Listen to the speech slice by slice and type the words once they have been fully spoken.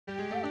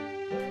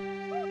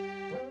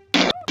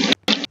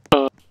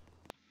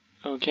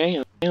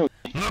Okay.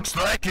 Looks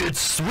like it's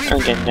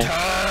sweeping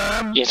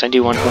time. Yes, I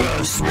do want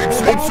one. Sweep,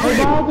 sweep, sweep.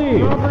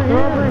 Baldi,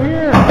 over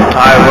here.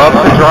 Fire up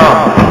the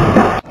drum.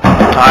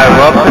 Fire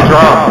up the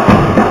drum.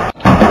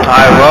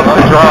 Fire up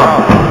the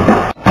drum.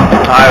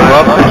 Fire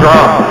up the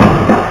drum.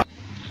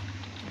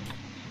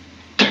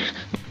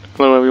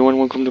 Hello everyone,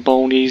 welcome to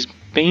Baldis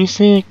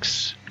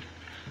Basics.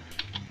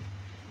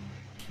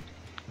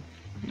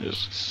 This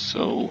is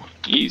so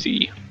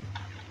easy.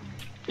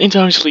 It's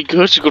honestly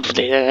good, it's good for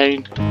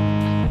today.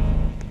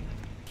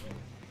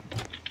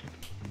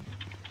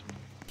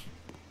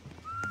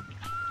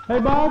 Hey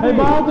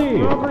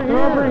Baldi,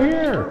 over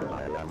here.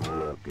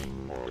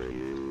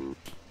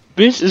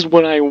 This is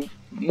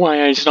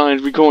why I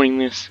started recording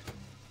this.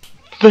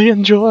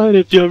 Fandroid,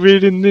 if you're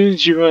reading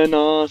this, you're an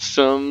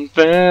awesome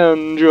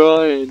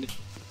Fandroid.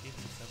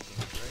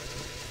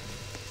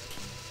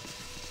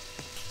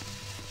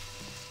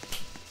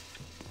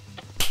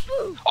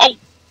 Oh!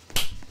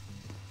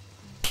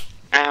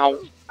 Ow.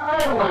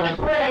 I want to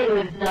play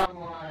with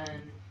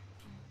someone.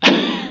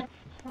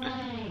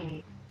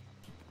 Right.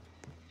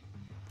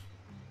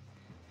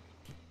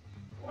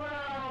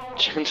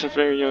 Chance of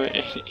failure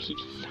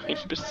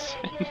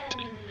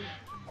 89%.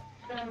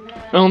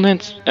 Oh,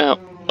 that's oh.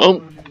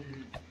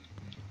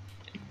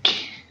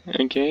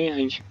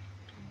 Okay,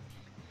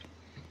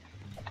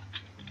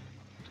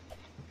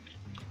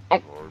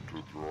 oh.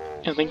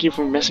 Yeah, thank you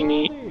for messing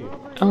me.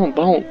 Oh,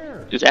 Bald.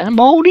 Is that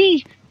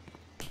Baldi?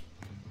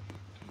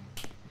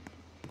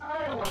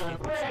 I want to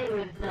play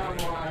with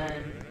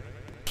someone.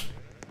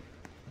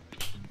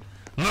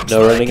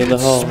 No running in the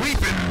hall.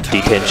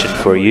 Detention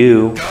for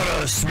you.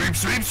 Gotta sweep,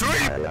 sweep,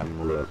 sweep.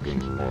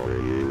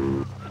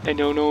 I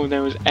don't know if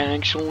that was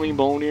actually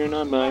Baldi or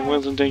not, but I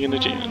wasn't taking a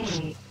chance.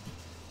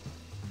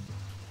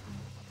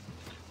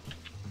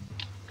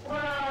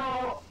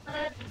 Wow,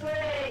 that's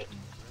great.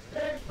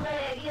 Let's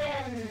play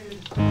again.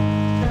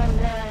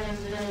 Sometime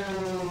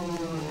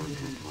soon.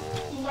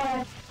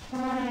 Let's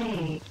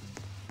play.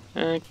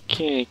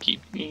 Okay,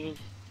 keep me.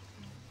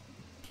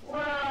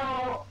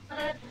 Wow,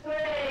 that's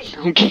great.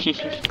 Okay,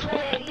 Let's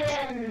play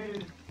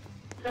again.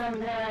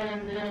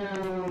 Sometime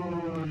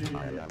soon.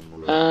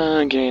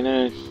 okay,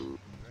 then.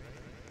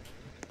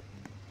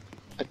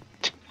 A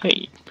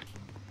tape.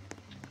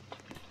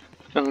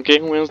 Okay,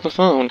 where's the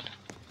phone?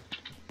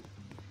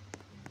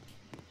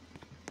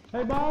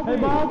 Hey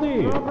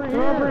Baldi,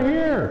 over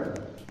here.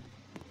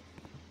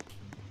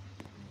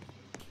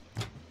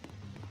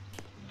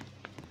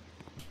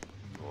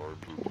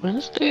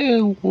 Was there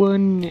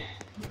one?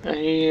 I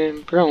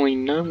am probably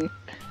not.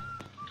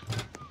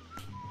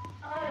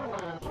 I want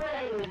to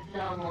play with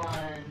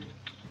someone.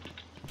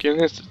 Okay,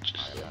 that's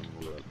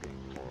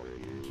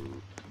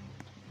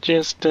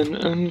just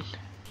an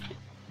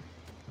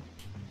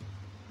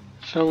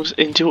falls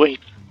into a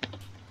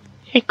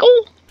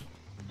pickle?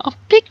 A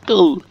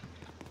pickle!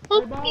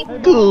 A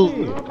pickle!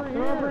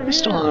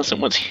 Mr.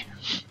 Awesome, what's here?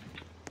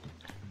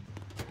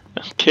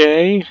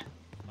 Okay.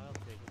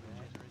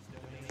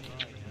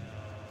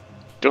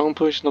 Don't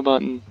push the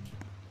button.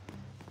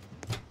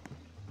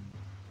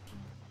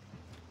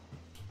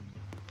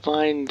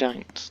 Fine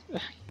dance.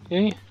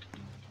 Okay.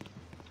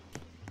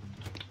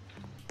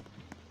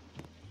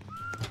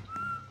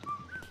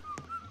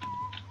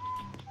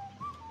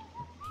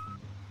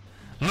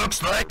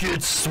 Looks like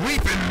it's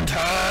sweeping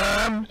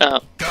time.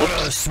 Whoops.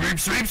 Gotta sweep,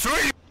 sweep,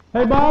 sweep.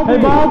 Hey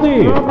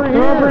Baldi,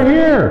 over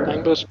here. I'm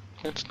supposed.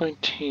 That's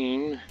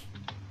 19. I'm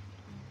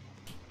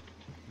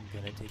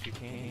gonna take your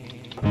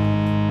cane.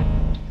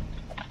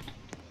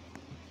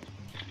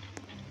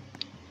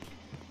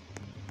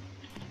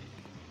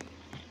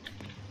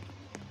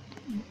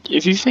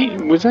 Is he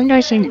saying? Was that guy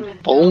saying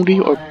Baldi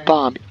or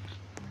Bobby?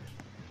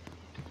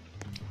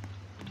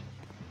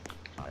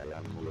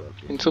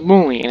 It's a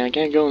bully, and I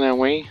can't go that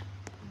way.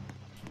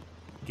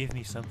 Give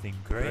me something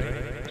great.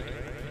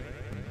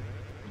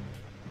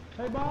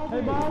 Hey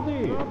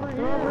Baldi,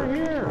 over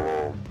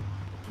here.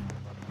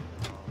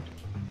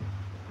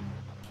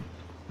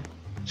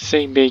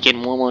 Say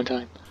bacon one more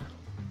time.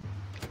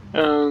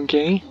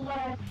 Okay.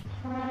 Let's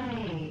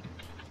play.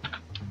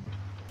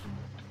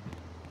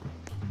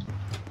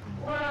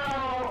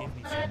 Wow,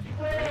 that's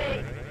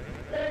great.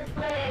 Let's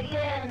play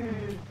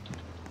again.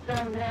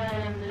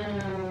 Sometime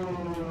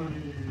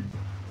soon.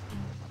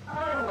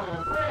 I want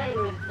to play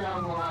with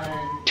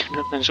someone. Do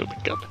not mess with the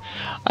cup.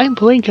 I'm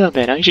playing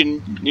Cuphead. I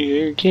should.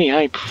 Okay,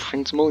 hi,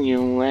 Principal, you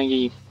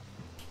laggy.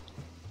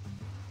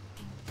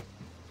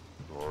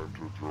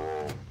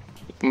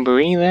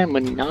 Breathe that,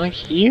 but not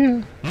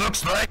here?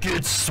 Looks like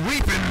it's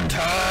sweeping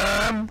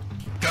time.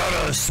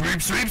 Gotta sweep,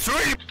 sweep,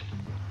 sweep.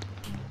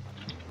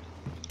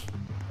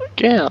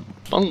 Yeah,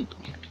 boom.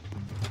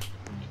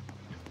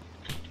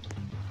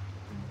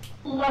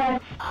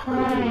 Let's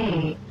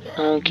play.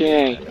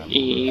 Okay,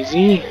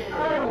 easy.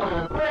 I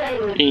want to play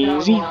with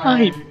Easy. someone.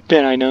 I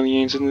bet I know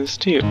the answer to this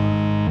too.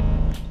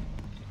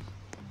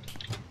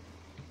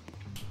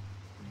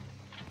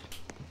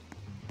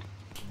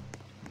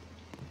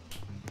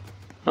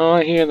 Oh,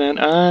 I hear that.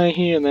 I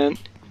hear that.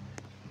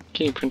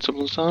 Okay,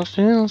 principal's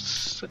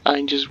office.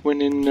 I just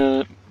went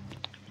in,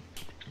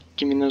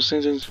 give me those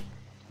scissors.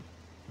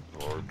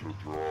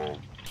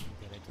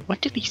 What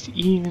did these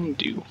even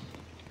do?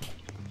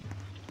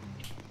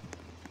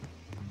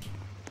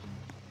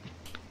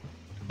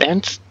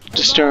 That's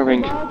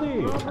disturbing.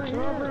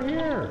 Over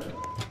here.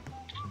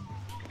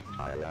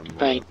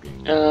 Right,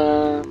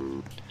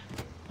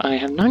 I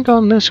have not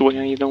gone this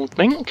way, I don't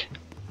think.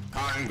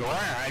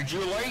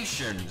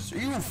 Congratulations!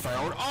 You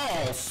found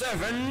all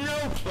 7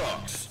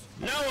 notebooks!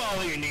 Now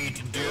all you need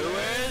to do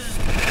is...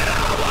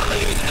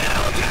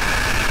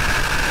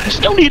 I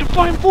still need to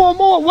find 4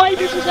 more! Why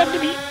does this have to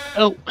be...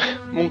 Oh,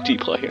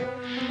 multiplayer.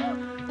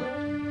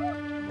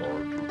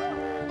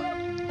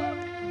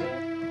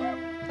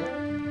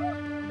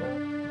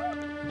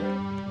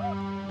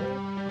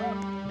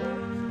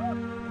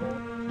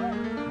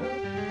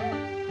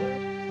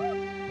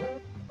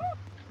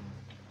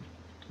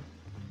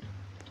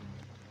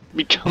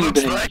 Become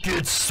Looks big. like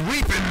it's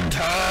sweeping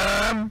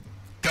time!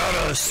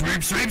 Gotta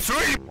sweep, sweep,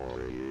 sweep!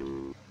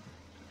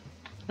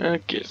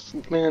 Okay,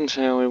 that's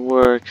how it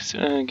works.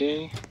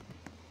 Okay.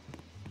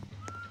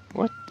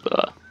 What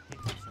the?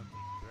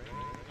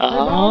 Hey,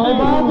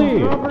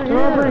 Baldi!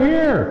 Over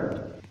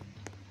here!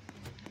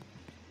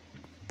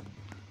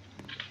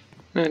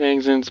 That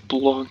exit's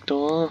blocked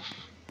off.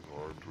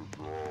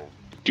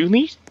 Do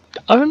these,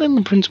 other than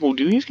the principal,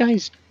 do these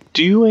guys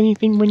do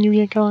anything when you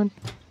get caught?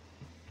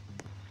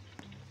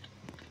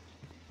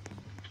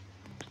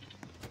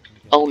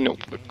 Oh,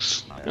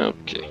 notebooks.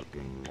 Okay.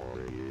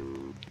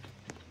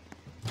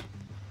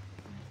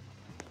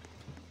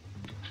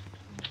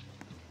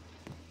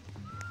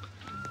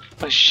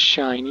 A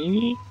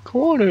shiny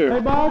quarter. Hey,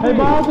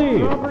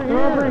 Baldi!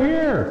 Over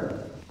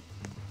here!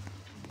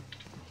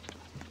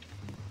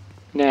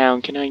 Now,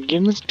 can I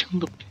give this to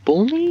the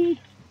bully?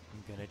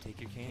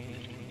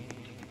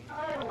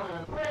 I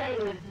wanna play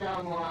with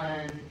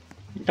someone.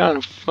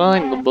 Gotta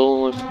find the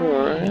bully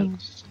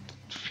first.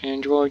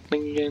 Android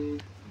thing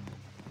again.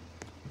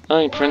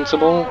 Hi,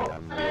 principal.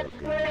 That's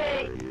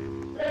great.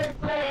 Let's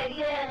play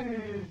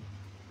again.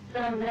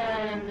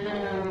 Sometime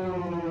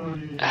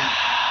soon.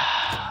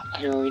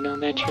 I already know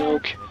that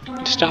joke.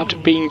 It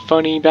stopped being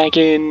funny back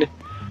in...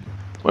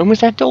 When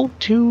was that though?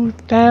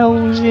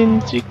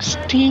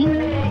 2016?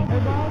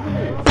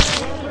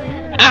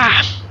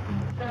 Ah!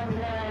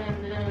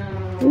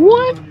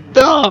 What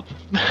the?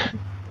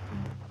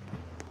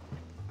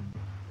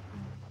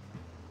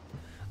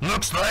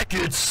 Looks like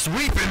it's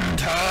sweeping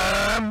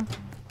time!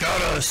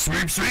 Gotta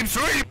sweep, sweep,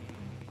 sweep!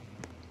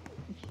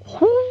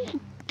 Who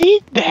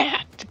did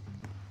that?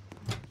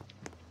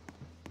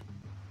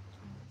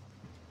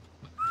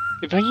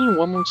 If I hear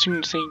one more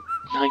student say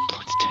 9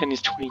 plus 10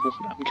 is 21,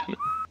 I'm gonna...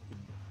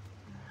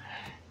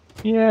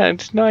 Yeah,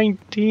 it's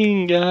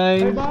 19,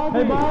 guys. Hey,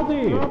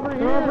 Baldi!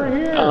 Over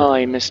here! Oh,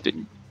 I missed it.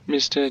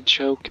 Missed a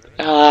joke.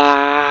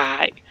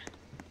 Ah!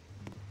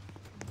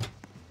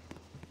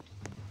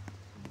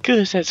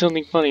 Could've said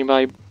something funny,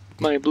 but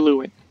I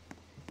blew it.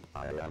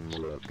 I am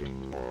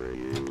looking for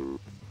you.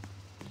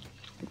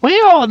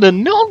 Where are the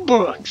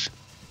notebooks?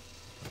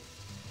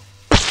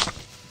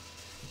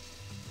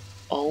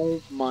 Oh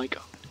my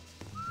god.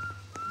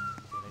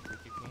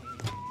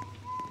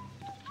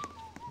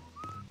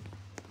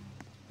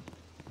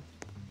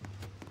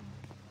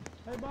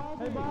 Hey,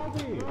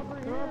 Baldi!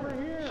 Over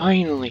here!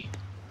 Finally.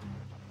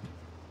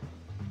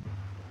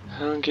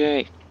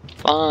 Okay.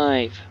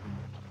 5.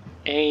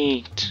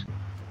 8.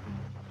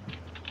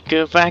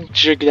 Go fact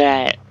check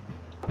that.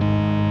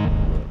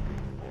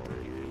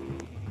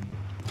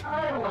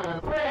 I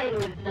wanna play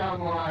with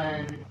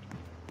someone.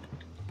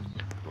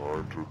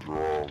 Time to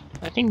draw.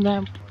 I think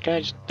that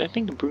guys. I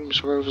think the broom's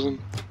frozen.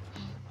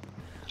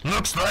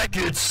 Looks like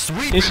it's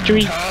sweeping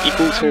History time!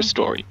 equals her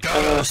story.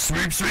 Gotta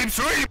sweep, sweep,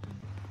 sweep!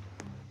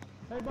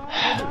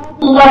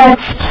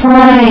 Let's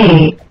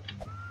play.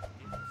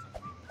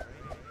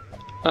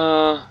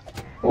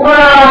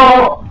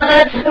 Wow,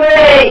 that's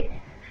great.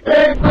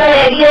 Let's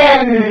play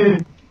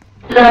again.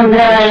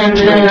 Sometime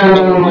Trying to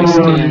do my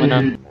soon.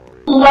 stamina.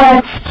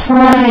 Let's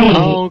play.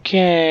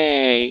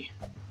 Okay.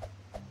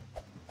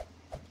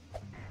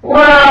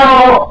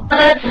 Wow,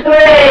 that's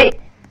great.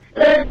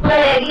 Let's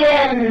play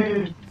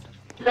again.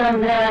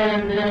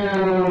 Sometime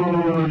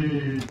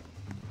soon.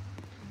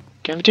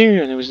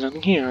 Cafeteria, there was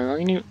nothing here. I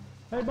already knew.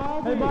 Hey,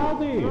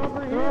 Baldi!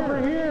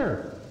 Over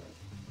here!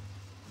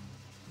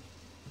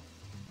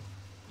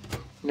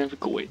 Never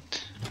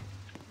quit.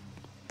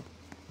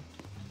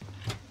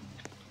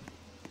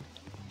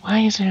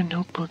 Why is there a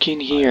notebook in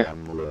here?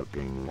 I'm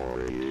looking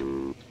for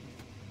you.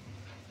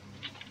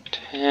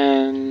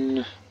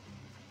 10,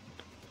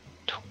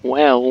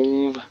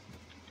 12.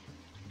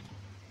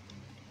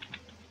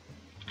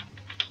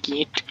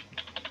 Get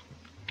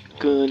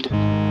good.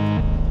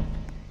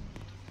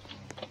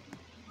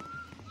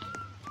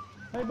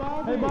 Hey,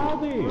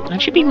 Baldi! That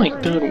should be my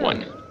third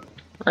one,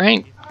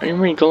 right? I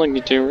already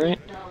collected 2, right?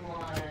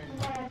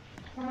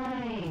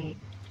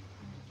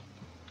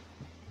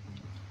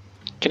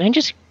 Can I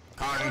just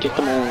get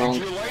them all wrong?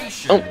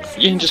 Oh,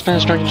 yeah, just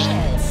fast track.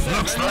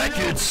 Looks like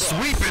it's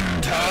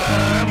sweeping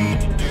time.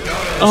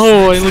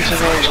 Oh, it looks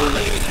like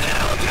actually.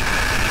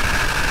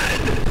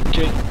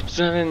 Okay,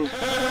 7.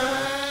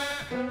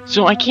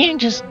 So I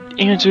can't just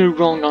answer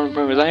wrong on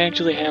purpose. I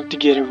actually have to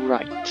get it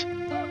right.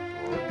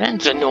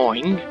 That's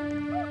annoying.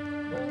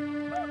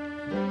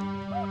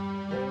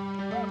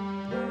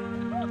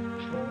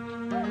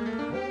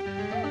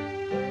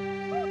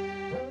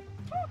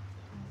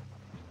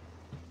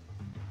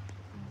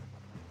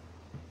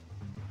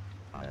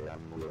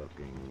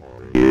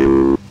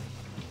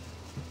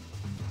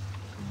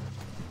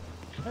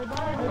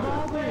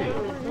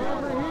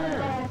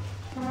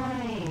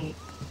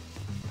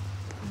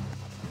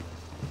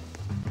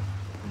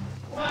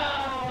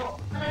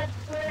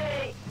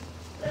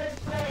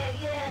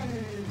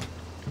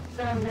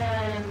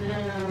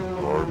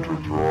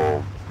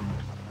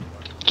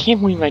 Can't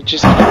believe I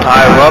just.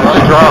 I love the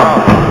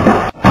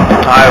drum.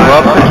 I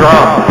love the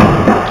drum.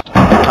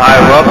 I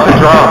love the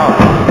drum.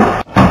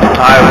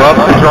 I love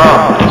the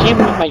drum. I can't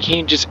believe I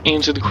can't just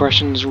answer the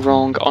questions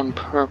wrong on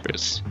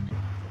purpose.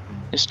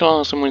 I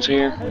saw someone's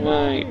here.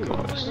 Right, of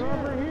course.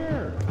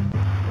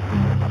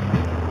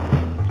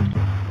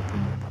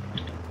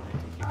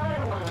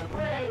 I wanna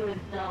play with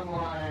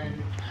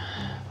someone.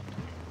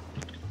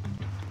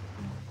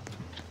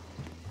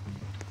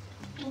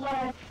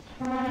 Let's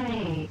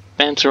play.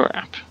 That's a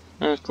wrap.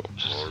 Of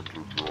course.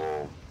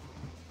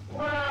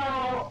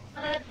 Well,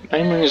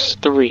 Timer is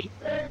 3.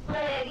 let's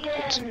play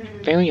It's again.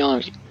 very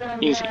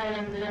easy.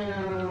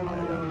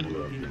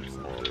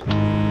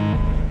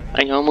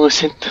 I almost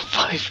hit the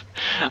 5.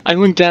 I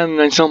looked down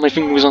and I saw my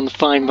finger was on the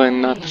 5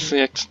 button, not the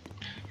 6.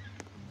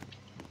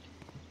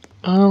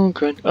 Oh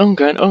good, oh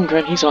good, oh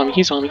good, he's on me,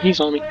 he's on me, he's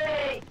on me.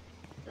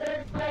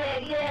 Let's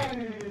play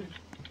again.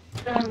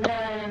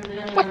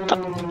 What the?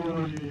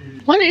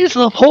 What is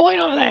the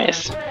point of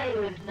this? Play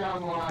with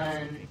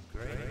someone.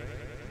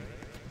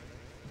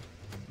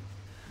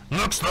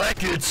 Looks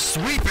like it's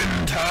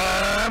sweeping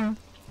time.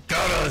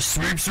 Gotta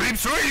sweep, sweep,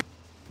 sweep.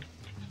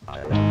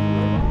 Hey,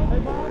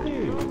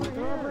 Baldi,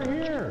 over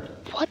here.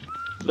 What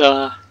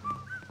the?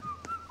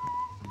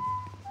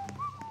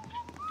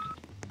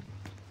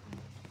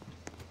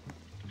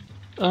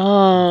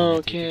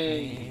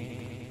 Okay.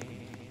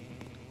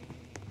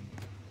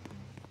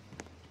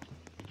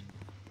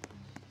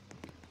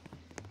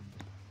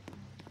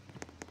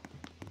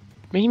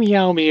 Maybe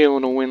I'll be able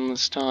to win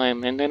this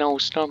time, and then I'll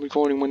stop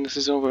recording when this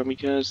is over,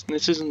 because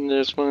this isn't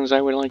as fun as I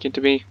would like it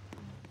to be.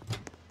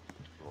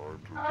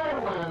 I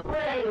wanna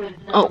play with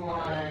Oh.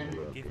 someone.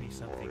 Give me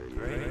something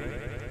great.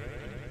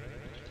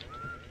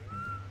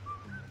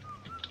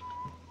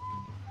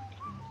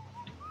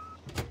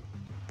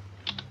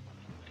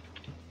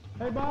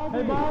 Hey,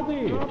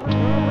 Baldi,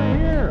 over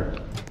here.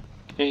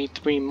 Okay,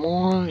 3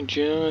 more,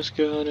 just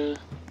gotta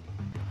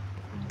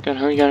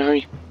hurry, gotta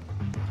hurry.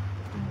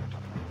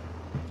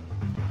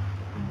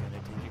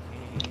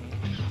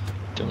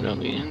 Don't know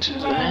the answer to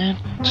that.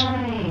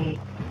 Play.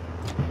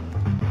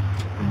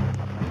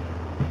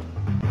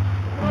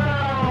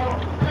 Well,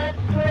 let's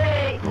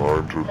play.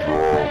 Time to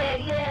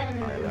Play draw.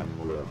 again.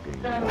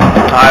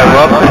 I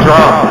love the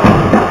drum.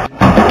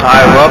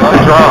 I love the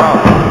drum.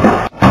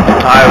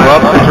 I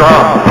love the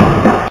drum.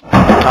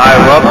 I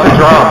love the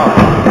drum.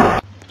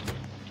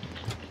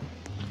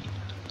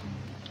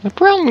 The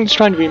problem is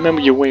trying to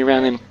remember your way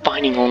around and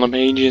finding all the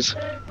pages.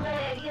 Let's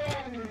play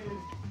again.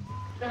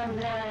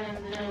 Sometime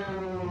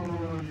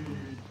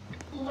soon.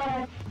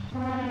 Let's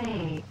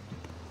play.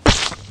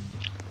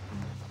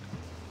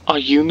 Are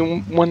you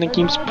the one that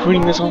keeps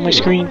putting this on my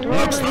screen?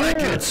 Looks like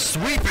it's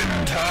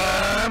sweeping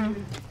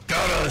time.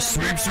 Gotta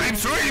sweep, sweep,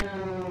 sweep.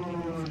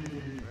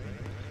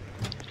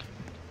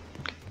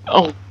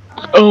 Oh,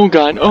 oh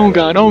god, oh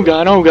god, oh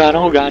god, oh god,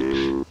 oh god.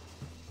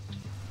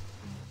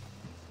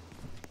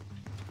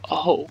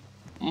 Oh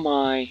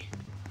my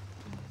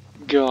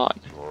god.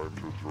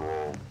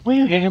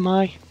 Where am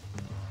I?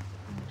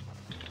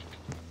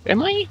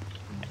 Am I?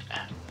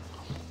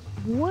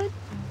 What?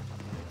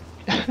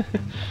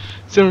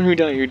 Someone who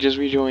died here just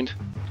rejoined.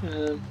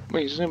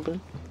 Wait, is that Boo?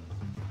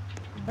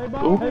 Hey,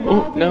 Oh,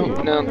 oh, no,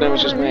 no, that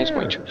was just Matt's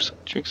playing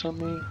tricks on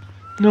me.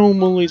 No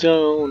bully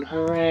zone,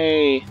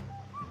 hooray!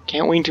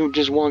 Can't wait to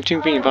just walk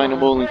 2 feet and find a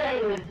bully.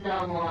 Play with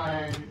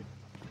someone.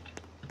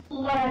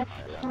 Let's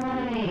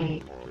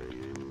play.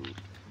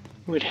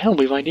 It would help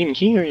if I didn't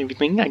hear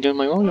everything. I done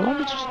my volume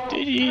up.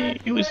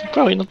 It was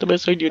probably not the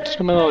best idea to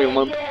turn my volume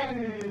up.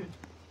 Again.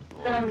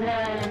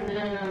 Sometime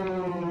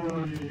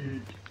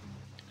soon.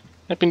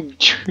 I've been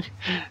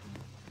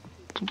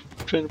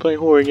trying to play a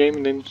horror game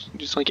and then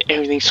just like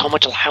everything's so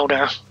much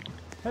louder.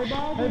 Hey,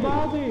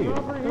 Baldi,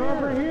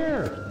 over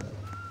here.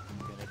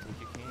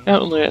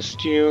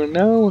 Outlast, you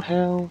know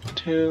how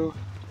to.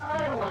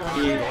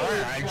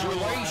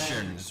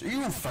 Congratulations,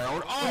 you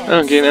found all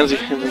Okay, that's the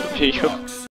end of the video.